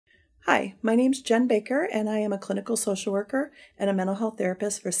Hi, my name's Jen Baker, and I am a clinical social worker and a mental health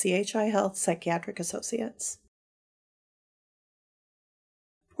therapist for CHI Health Psychiatric Associates.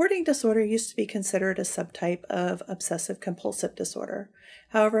 Hoarding disorder used to be considered a subtype of obsessive-compulsive disorder.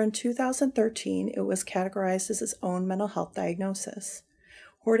 However, in 2013, it was categorized as its own mental health diagnosis.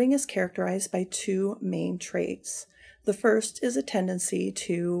 Hoarding is characterized by two main traits. The first is a tendency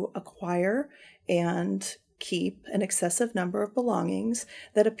to acquire and keep an excessive number of belongings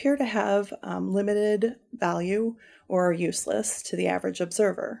that appear to have limited value or are useless to the average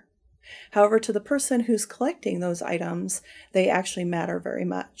observer. However, to the person who's collecting those items, they actually matter very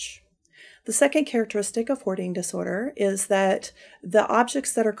much. The second characteristic of hoarding disorder is that the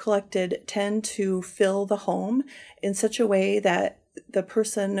objects that are collected tend to fill the home in such a way that the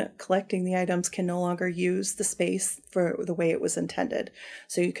person collecting the items can no longer use the space for the way it was intended.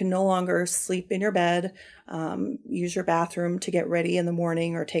 So you can no longer sleep in your bed, use your bathroom to get ready in the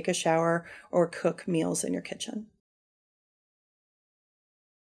morning or take a shower or cook meals in your kitchen.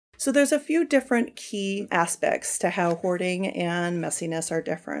 So there's a few different key aspects to how hoarding and messiness are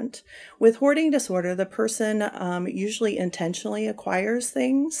different. With hoarding disorder, the person usually intentionally acquires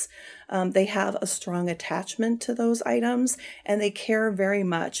things. They have a strong attachment to those items, and they care very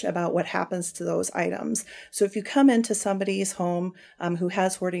much about what happens to those items. So if you come into somebody's home who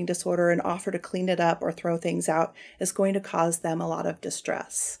has hoarding disorder and offer to clean it up or throw things out, it's going to cause them a lot of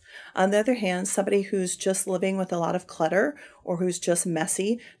distress. On the other hand, somebody who's just living with a lot of clutter or who's just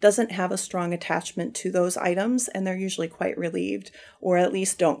messy doesn't have a strong attachment to those items, and they're usually quite relieved, or at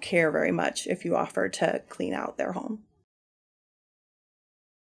least don't care very much if you offer to clean out their home.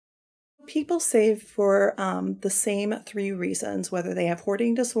 People save for the same three reasons, whether they have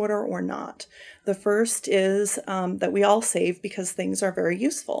hoarding disorder or not. The first is that we all save because things are very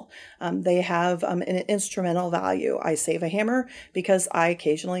useful. They have an instrumental value. I save a hammer because I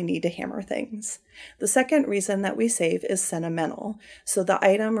occasionally need to hammer things. The second reason that we save is sentimental. So the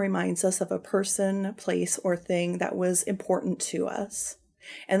item reminds us of a person, place, or thing that was important to us.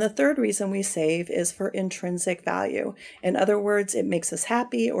 And the third reason we save is for intrinsic value. In other words, it makes us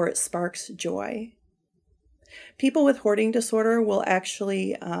happy or it sparks joy. People with hoarding disorder will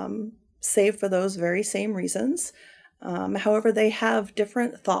actually save for those very same reasons. However, they have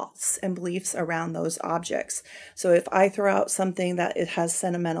different thoughts and beliefs around those objects. So if I throw out something that it has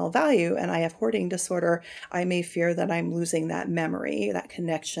sentimental value and I have hoarding disorder, I may fear that I'm losing that memory, that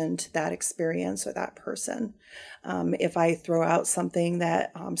connection to that experience or that person. If I throw out something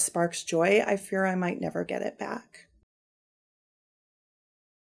that sparks joy, I fear I might never get it back.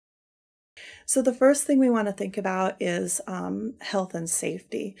 So the first thing we want to think about is health and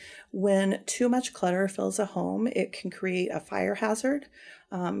safety. When too much clutter fills a home, it can create a fire hazard,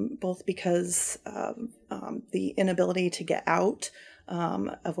 both because of the inability to get out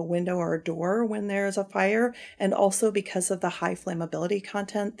of a window or a door when there's a fire, and also because of the high flammability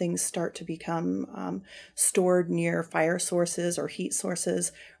content, things start to become stored near fire sources or heat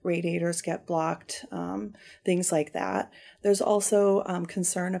sources, radiators get blocked, things like that. There's also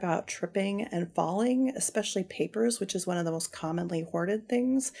concern about tripping and falling, especially papers, which is one of the most commonly hoarded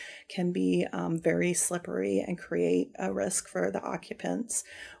things, can be very slippery and create a risk for the occupants.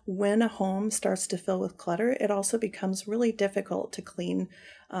 When a home starts to fill with clutter, it also becomes really difficult to clean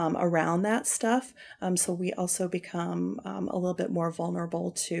around that stuff. So we also become a little bit more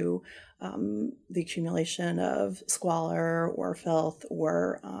vulnerable to the accumulation of squalor or filth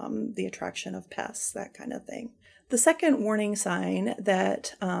or the attraction of pests, that kind of thing. The second warning sign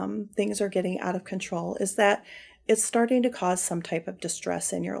that things are getting out of control is that it's starting to cause some type of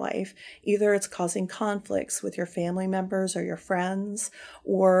distress in your life. Either it's causing conflicts with your family members or your friends,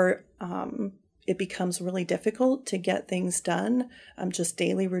 or it becomes really difficult to get things done, just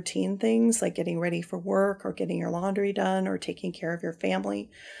daily routine things like getting ready for work or getting your laundry done or taking care of your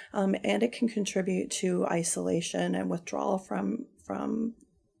family. And it can contribute to isolation and withdrawal from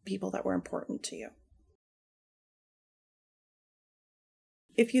people that were important to you.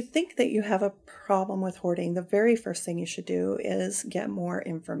 If you think that you have a problem with hoarding, the very first thing you should do is get more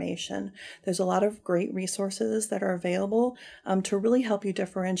information. There's a lot of great resources that are available to really help you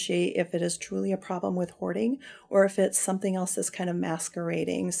differentiate if it is truly a problem with hoarding or if it's something else that's kind of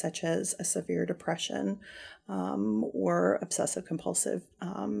masquerading, such as a severe depression or obsessive-compulsive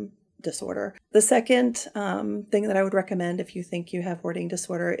disorder. The second thing that I would recommend if you think you have hoarding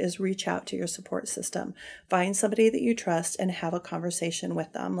disorder is reach out to your support system. Find somebody that you trust and have a conversation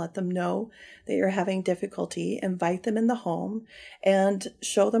with them. Let them know that you're having difficulty. Invite them in the home and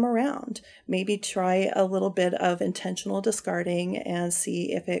show them around. Maybe try a little bit of intentional discarding and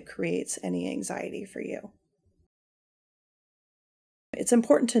see if it creates any anxiety for you. It's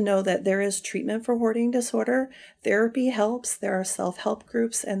important to know that there is treatment for hoarding disorder. Therapy helps. There are self-help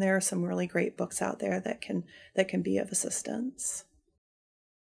groups, and there are some really great books out there that can be of assistance.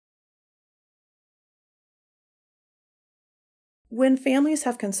 When families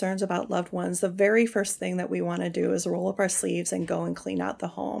have concerns about loved ones, the very first thing that we want to do is roll up our sleeves and go and clean out the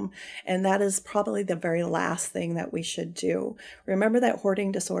home. And that is probably the very last thing that we should do. Remember that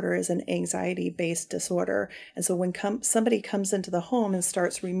hoarding disorder is an anxiety-based disorder. And so when somebody comes into the home and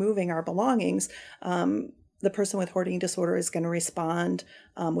starts removing our belongings, the person with hoarding disorder is going to respond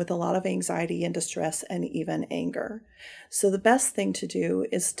with a lot of anxiety and distress and even anger. So the best thing to do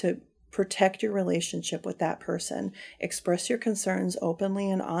is to protect your relationship with that person. Express your concerns openly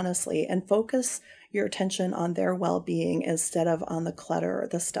and honestly, and focus your attention on their well-being instead of on the clutter or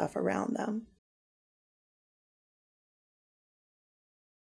the stuff around them.